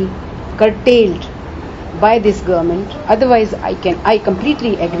carefully curtailed by this government. Otherwise, I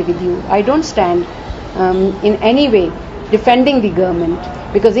completely agree with you. I don't stand in any way defending the government,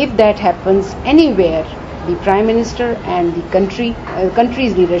 because if that happens anywhere, the Prime Minister and the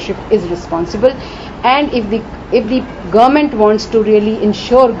country's leadership is responsible. And if the government wants to really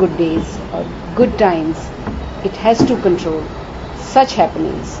ensure good days or good times, it has to control such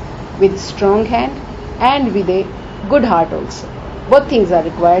happenings with strong hand and with a good heart also. Both things are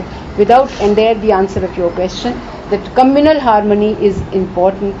required. And there the answer of your question, that communal harmony is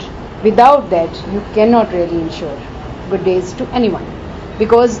important. Without that, you cannot really ensure good days to anyone,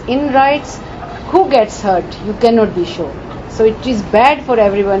 because in rights, who gets hurt, you cannot be sure. So it is bad for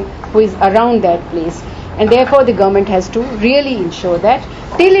everyone who is around that place, and therefore the government has to really ensure that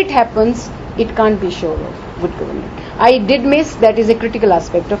till it happens, it can't be sure of good government. I did miss, that is a critical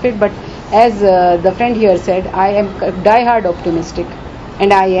aspect of it, but as the friend here said, I am die-hard optimistic,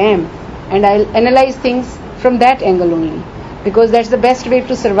 and I am, and I'll analyze things from that angle only, because that's the best way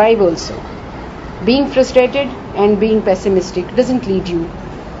to survive also. Being frustrated and being pessimistic doesn't lead you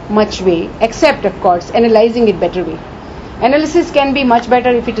much way, except of course analyzing it better way. Analysis can be much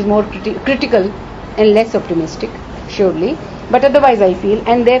better if it is more critical and less optimistic, surely, but otherwise I feel,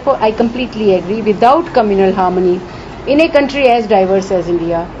 and therefore I completely agree, without communal harmony in a country as diverse as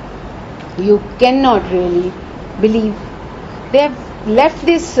India, you cannot really believe. They have left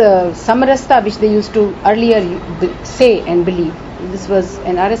this samarasta which they used to earlier say and believe. This was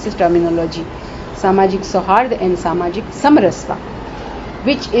an RSS terminology, samajik sohard and samajik samarasta.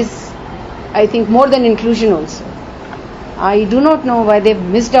 which is, I think, more than inclusion also. I do not know why they've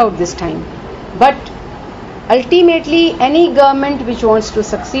missed out this time. But ultimately, any government which wants to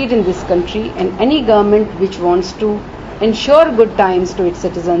succeed in this country and any government which wants to ensure good times to its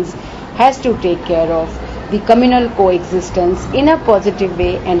citizens has to take care of the communal coexistence in a positive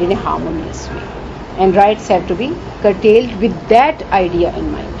way and in a harmonious way. And rights have to be curtailed with that idea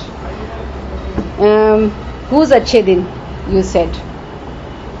in mind. Who's Achhe Din, you said.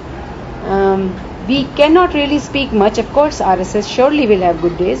 We cannot really speak much. Of course, RSS surely will have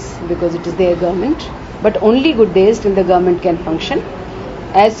good days because it is their government, but only good days till the government can function.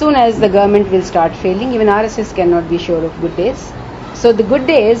 As soon as the government will start failing, even RSS cannot be sure of good days. So the good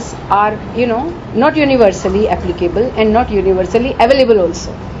days are, not universally applicable and not universally available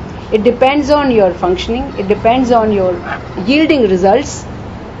also. It depends on your functioning, it depends on your yielding results,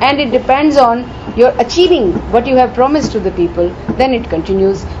 and it depends on your achieving what you have promised to the people. Then it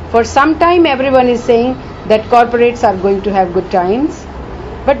continues. For some time everyone is saying that corporates are going to have good times,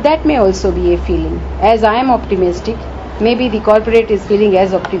 but that may also be a feeling. As I am optimistic, maybe the corporate is feeling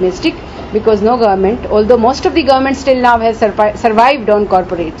as optimistic, because no government, although most of the governments till now has survived on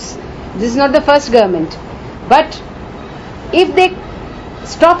corporates. This is not the first government. But if they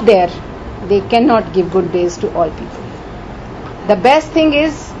stop there, they cannot give good days to all people. The best thing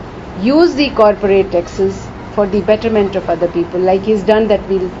is use the corporate taxes for the betterment of other people. Like he's done that,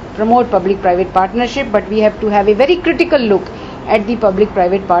 we'll promote public-private partnership, but we have to have a very critical look at the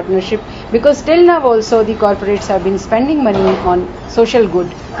public-private partnership, because till now also the corporates have been spending money on social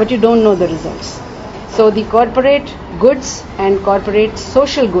good, but you don't know the results. So the corporate goods and corporate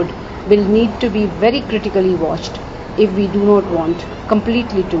social good will need to be very critically watched if we do not want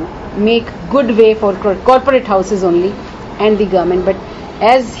completely to make good way for corporate houses only and the government. But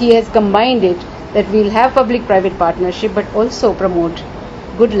as he has combined it, that we'll have public-private partnership but also promote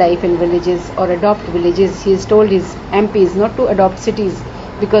good life in villages or adopt villages. He has told his MPs not to adopt cities,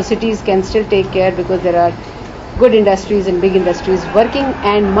 because cities can still take care, because there are good industries and big industries working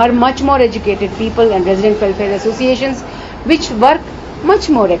and much more educated people and resident welfare associations which work much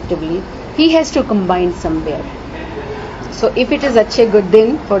more actively. He has to combine somewhere. So if it is Achhe Good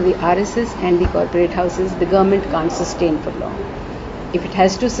Din for the RSS and the corporate houses, the government can't sustain for long. If it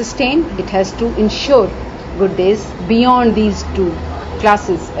has to sustain, it has to ensure good days beyond these two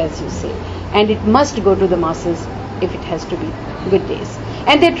classes, as you say, and it must go to the masses if it has to be good days.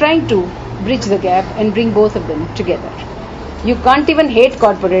 And they're trying to bridge the gap and bring both of them together. You can't even hate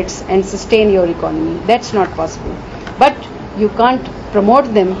corporates and sustain your economy. That's not possible. But you can't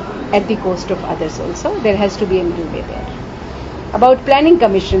promote them at the cost of others also. There has to be a middle way there. About planning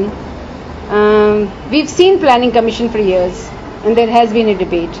commission, we've seen planning commission for years, and there has been a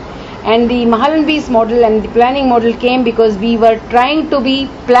debate. And the Mahalanobis model and the planning model came because we were trying to be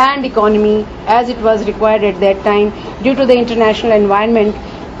planned economy as it was required at that time due to the international environment,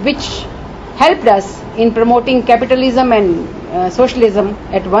 which helped us in promoting capitalism and socialism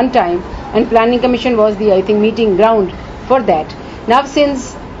at one time, and planning commission was the, I think, meeting ground for that. Now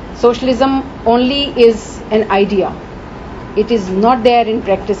since socialism only is an idea, it is not there in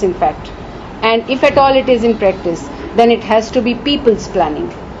practice in fact, and if at all it is in practice, then it has to be people's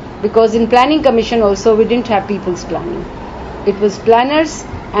planning. Because in planning commission also we didn't have people's planning. It was planners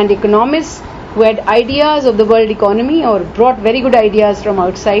and economists who had ideas of the world economy or brought very good ideas from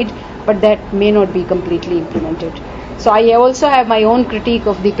outside, but that may not be completely implemented. So I also have my own critique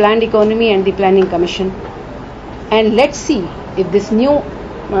of the planned economy and the planning commission. And let's see if this new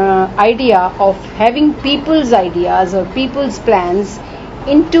idea of having people's ideas or people's plans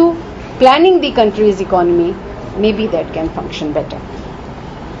into planning the country's economy, maybe that can function better.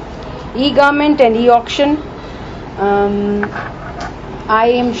 E-government and e-auction, I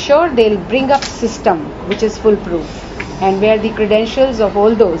am sure they'll bring up system which is foolproof and where the credentials of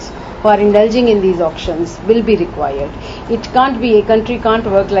all those who are indulging in these auctions will be required. It can't be, a country can't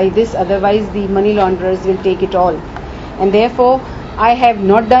work like this, otherwise the money launderers will take it all. And therefore, I have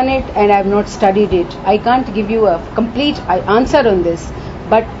not done it and I have not studied it. I can't give you a complete answer on this,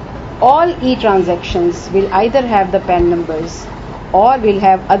 but all e-transactions will either have the PAN numbers or will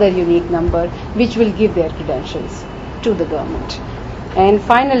have other unique number which will give their credentials to the government. And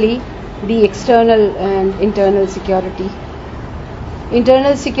finally, the external and internal security.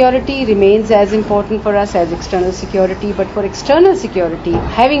 Internal security remains as important for us as external security, but for external security,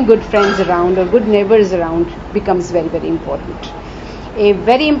 having good friends around or good neighbors around becomes very, very important. A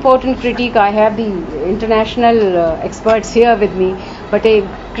very important critique, I have the international experts here with me, but a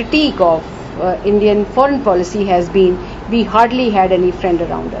critique of Indian foreign policy has been, we hardly had any friend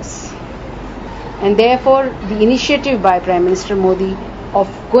around us. And therefore, the initiative by Prime Minister Modi of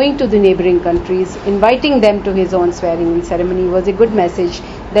going to the neighboring countries, inviting them to his own swearing-in ceremony was a good message.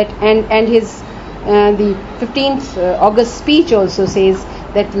 That and his the 15th August speech also says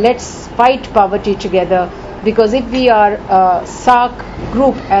that let's fight poverty together, because if we are a SAARC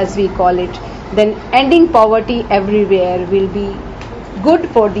group, as we call it, then ending poverty everywhere will be good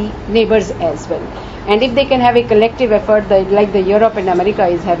for the neighbors as well. And if they can have a collective effort like the Europe and America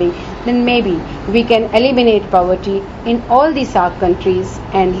is having, then maybe we can eliminate poverty in all the SAARC countries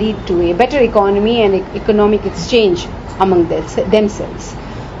and lead to a better economy and economic exchange among themselves.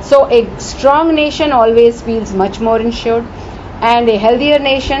 So a strong nation always feels much more insured, and a healthier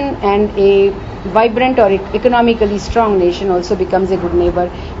nation and a vibrant or economically strong nation also becomes a good neighbor.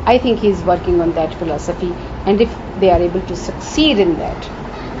 I think he is working on that philosophy, and if they are able to succeed in that,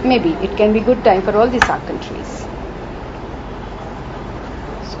 maybe it can be good time for all the SAARC countries.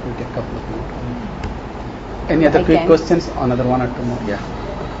 So we'll take a couple of minutes. Any other quick questions? Another one or two more? Yeah.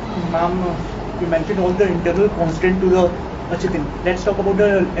 Ma'am, you mentioned all the internal constraint to the achievement. Let's talk about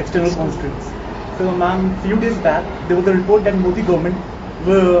the external constraints. So, ma'am, few days back, there was a report that Modi government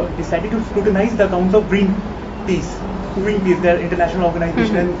were decided to scrutinize the accounts of Greenpeace, their international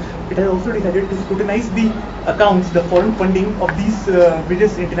organization, and it has also decided to scrutinize the accounts, the foreign funding of these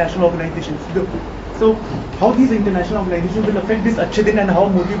various international organizations. So, how these international organizations will affect this Achhe and how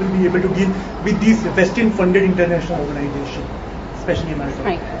Modi will be able to deal with these Western-funded international organizations, especially America?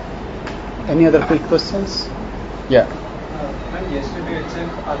 Right. Any other quick questions? Yeah. And yesterday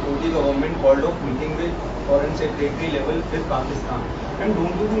itself, our Modi government called off meeting with foreign secretary level with Pakistan. And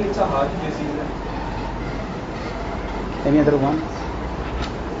don't you think it's a hard decision? Any other one?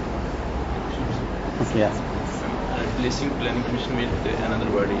 Okay, yeah. Replacing planning commission with another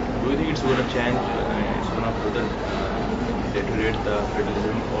body. Do you think it's going to change? It's going to further deteriorate the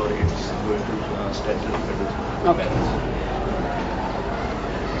federalism, or it's going to strengthen federalism? Okay.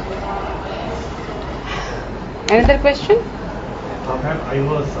 Another question? Ma'am,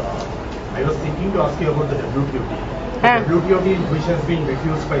 I was thinking to ask you about the WTOD. WTOD, which has been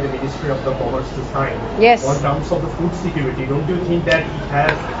refused by the Ministry of the Commerce to sign. Yes. On terms of the food security, don't you think that it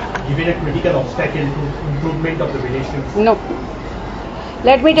has given a critical obstacle to improvement of the relations? No.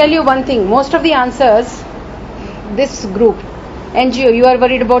 Let me tell you one thing. Most of the answers, this group, NGO, you are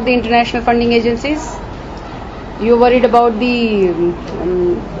worried about the international funding agencies? You are worried about the,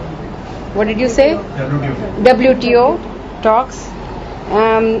 what did you say? WTO talks.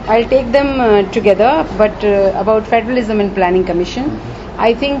 I'll take them together, but about Federalism and Planning Commission,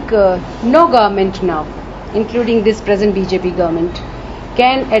 I think no government now, including this present BJP government,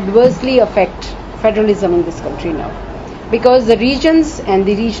 can adversely affect federalism in this country now, because the regions and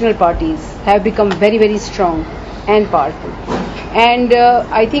the regional parties have become very, very strong and powerful. And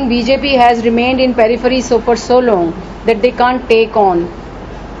I think BJP has remained in periphery for so long that they can't take on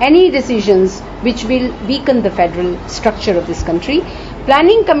any decisions which will weaken the federal structure of this country.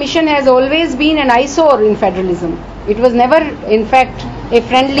 Planning Commission has always been an eyesore in federalism. It was never, in fact, a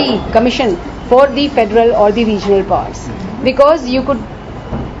friendly commission for the federal or the regional powers, because you could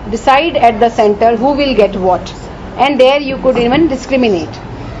decide at the center who will get what, and there you could even discriminate.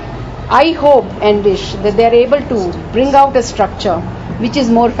 I hope and wish that they are able to bring out a structure which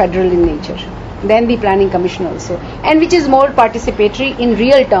is more federal in nature than the Planning Commission also, and which is more participatory in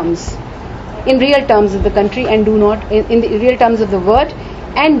real terms of the country, and do not, in the real terms of the word,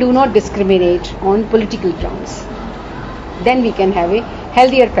 and do not discriminate on political grounds. Then we can have a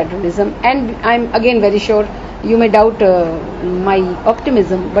healthier federalism, and I'm again very sure, you may doubt my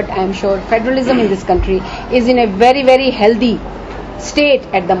optimism, but I'm sure federalism in this country is in a very, very healthy state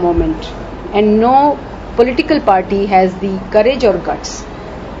at the moment, and no political party has the courage or guts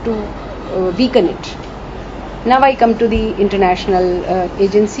to weaken it. Now I come to the international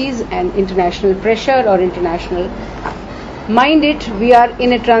agencies and international pressure or international. Mind it, we are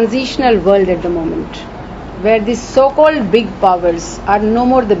in a transitional world at the moment, where these so-called big powers are no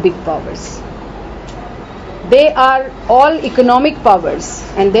more the big powers. They are all economic powers,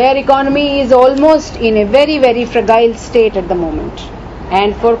 and their economy is almost in a very, very fragile state at the moment.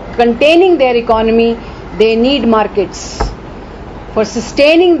 And for containing their economy, they need markets. For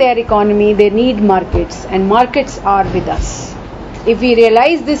sustaining their economy, they need markets, and markets are with us. If we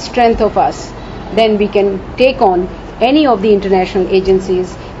realize this strength of us, then we can take on any of the international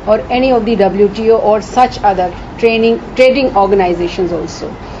agencies or any of the WTO or such other trading organizations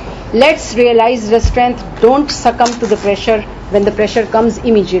also. Let's realize the strength. Don't succumb to the pressure when the pressure comes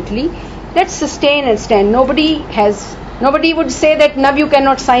immediately. Let's sustain and stand. Nobody would say that now you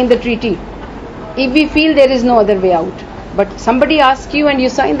cannot sign the treaty if we feel there is no other way out. But somebody asks you and you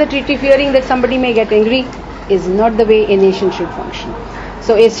sign the treaty fearing that somebody may get angry is not the way a nation should function.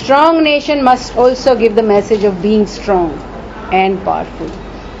 So a strong nation must also give the message of being strong and powerful.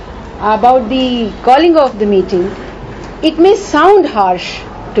 About the calling of the meeting, it may sound harsh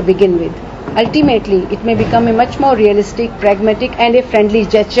to begin with. Ultimately, it may become a much more realistic, pragmatic and a friendly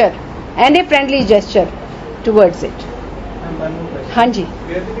gesture towards it. Hanji.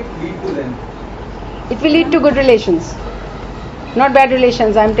 Where did it lead to then? It will lead to good relations. Not bad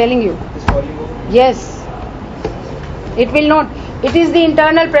relations, I am telling you. Yes. It will not. It is the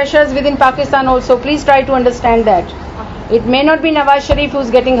internal pressures within Pakistan also. Please try to understand that. It may not be Nawaz Sharif who's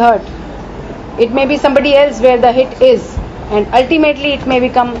getting hurt. It may be somebody else where the hit is. And ultimately it may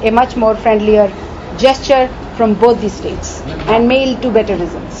become a much more friendlier gesture from both the states and may lead to better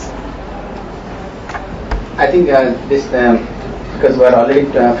results. I think because we are already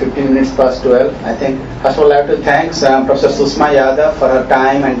 15 minutes past 12, I think first of all I have to thank Professor Sushma Yadav for her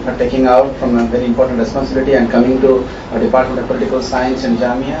time and for taking out from a very important responsibility and coming to our Department of Political Science in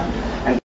Jamia.